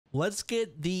Let's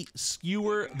get the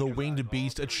Skewer the Winged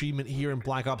Beast achievement here in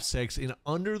Black Ops 6 in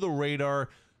under the radar,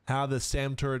 have the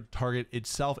SAM turret target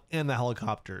itself and the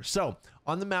helicopter. So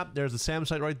on the map, there's the SAM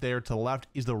site right there. To the left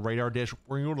is the radar dish.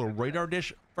 We're gonna go to the radar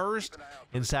dish first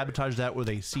and sabotage that with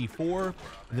a C4,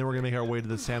 and then we're gonna make our way to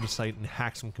the SAM site and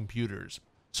hack some computers.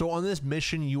 So on this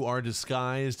mission, you are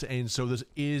disguised, and so this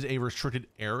is a restricted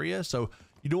area. So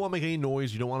you don't want to make any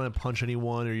noise, you don't want to punch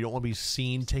anyone, or you don't want to be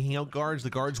seen taking out guards.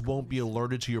 The guards won't be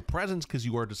alerted to your presence because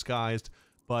you are disguised,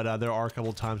 but there are a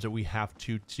couple of times that we have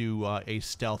to do a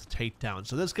stealth takedown.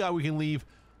 So this guy we can leave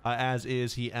as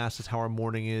is. He asked us how our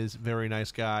morning is. Very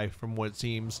nice guy from what it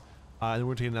seems. And then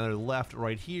we're going to take another left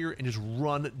right here and just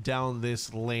run down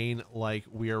this lane like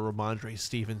we are Ramondre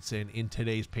Stevenson in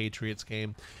today's Patriots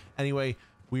game. Anyway,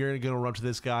 we are going to run to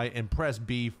this guy and press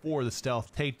B for the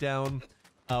stealth takedown.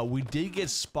 We did get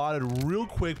spotted real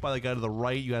quick by the guy to the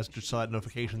right. You guys just saw that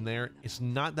notification there. It's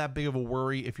not that big of a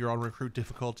worry if you're on recruit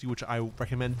difficulty, which I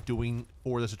recommend doing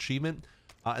for this achievement.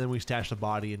 And then we stash the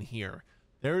body in here.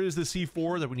 There is the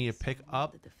C4 that we need to pick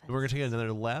up. And we're going to take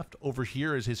another left. Over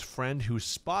here is his friend who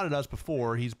spotted us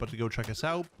before. He's about to go check us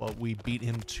out, but we beat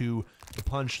him to the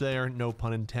punch there, no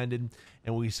pun intended,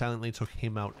 and we silently took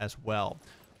him out as well.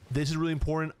 This is really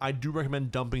important. I do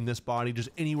recommend dumping this body just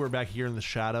anywhere back here in the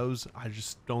shadows. I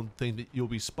just don't think that you'll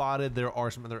be spotted. There are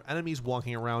some other enemies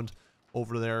walking around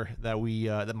over there that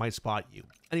that might spot you.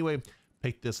 Anyway,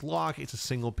 pick this lock. It's a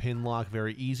single pin lock,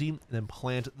 very easy. And then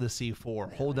plant the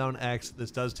C4. Hold down X.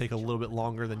 This does take a little bit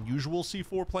longer than usual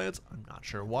C4 plants. I'm not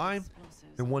sure why.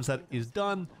 And once that is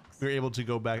done, we're able to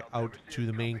go back out to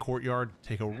the main courtyard,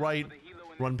 take a right,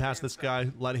 run past this guy,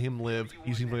 let him live.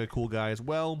 He seems like a cool guy as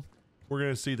well. We're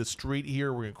going to see the street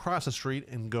here. We're going to cross the street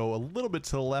and go a little bit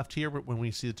to the left here when we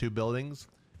see the two buildings.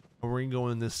 And we're going to go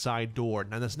in this side door.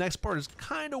 Now, this next part is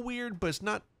kind of weird, but it's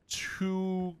not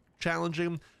too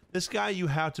challenging. This guy, you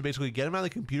have to basically get him out of the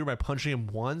computer by punching him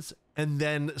once and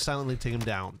then silently take him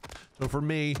down. So for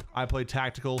me, I played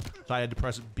tactical, so I had to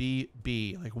press B,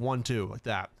 like 1, 2, like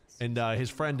that. And his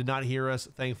friend did not hear us,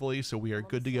 thankfully, so we are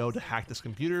good to go to hack this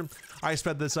computer. I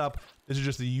sped this up. This is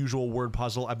just the usual word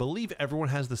puzzle. I believe everyone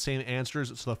has the same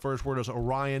answers. So the first word is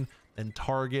Orion, then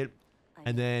target,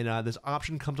 and then this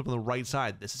option comes up on the right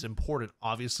side. This is important.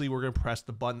 Obviously, we're going to press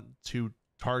the button to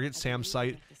target Sam's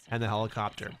site and the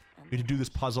helicopter. We need to do this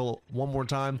puzzle one more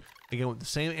time, again with the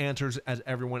same answers as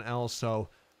everyone else. So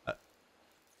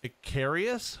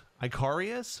Icarius,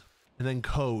 and then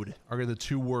code are the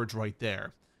two words right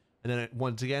there. And then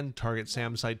once again, target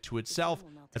Sam's site to itself,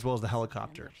 as well as the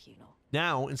helicopter.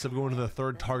 Now, instead of going to the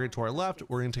third target to our left,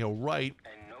 we're going to take a right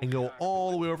and go all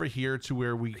the way over here to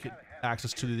where we get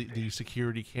access to the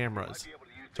security cameras.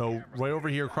 So right over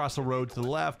here across the road to the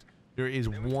left, there is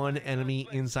one enemy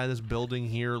inside this building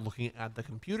here looking at the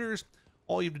computers.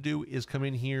 All you have to do is come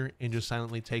in here and just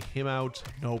silently take him out.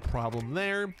 No problem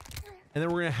there. And then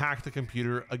we're going to hack the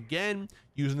computer again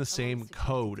using the same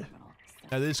code.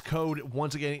 Now this code,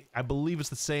 once again, I believe it's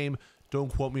the same.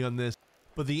 Don't quote me on this.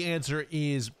 But the answer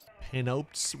is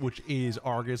Pinopes, which is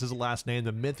Argus' last name,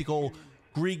 the mythical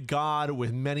Greek god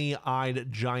with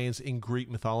many-eyed giants in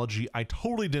Greek mythology. I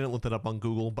totally didn't look that up on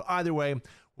Google, but either way,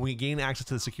 when you gain access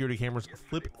to the security cameras,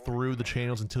 flip through the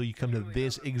channels until you come to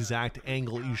this exact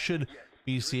angle. You should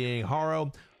be seeing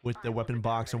Haro with the weapon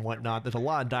box and whatnot. There's a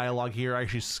lot of dialogue here. I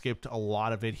actually skipped a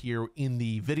lot of it here in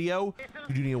the video.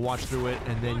 You do need to watch through it,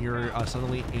 and then you're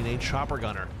suddenly in a chopper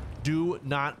gunner. Do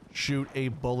not shoot a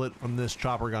bullet from this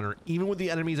chopper gunner. Even with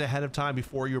the enemies ahead of time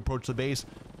before you approach the base,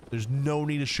 there's no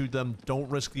need to shoot them. Don't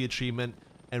risk the achievement.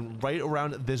 And right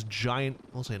around this giant,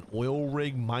 I'll say an oil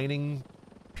rig mining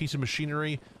piece of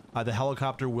machinery, the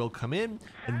helicopter will come in.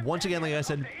 And once again, like I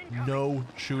said, no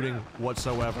shooting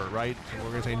whatsoever, right? So we're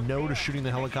going to say no to shooting the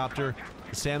helicopter.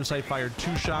 The SAM site fired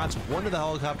 2 shots, 1 to the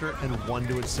helicopter and 1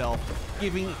 to itself,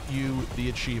 giving you the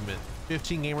achievement.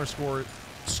 15 gamer score,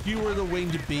 Skewer the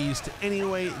Winged Beast.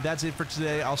 Anyway, that's it for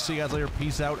today. I'll see you guys later.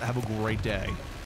 Peace out. Have a great day.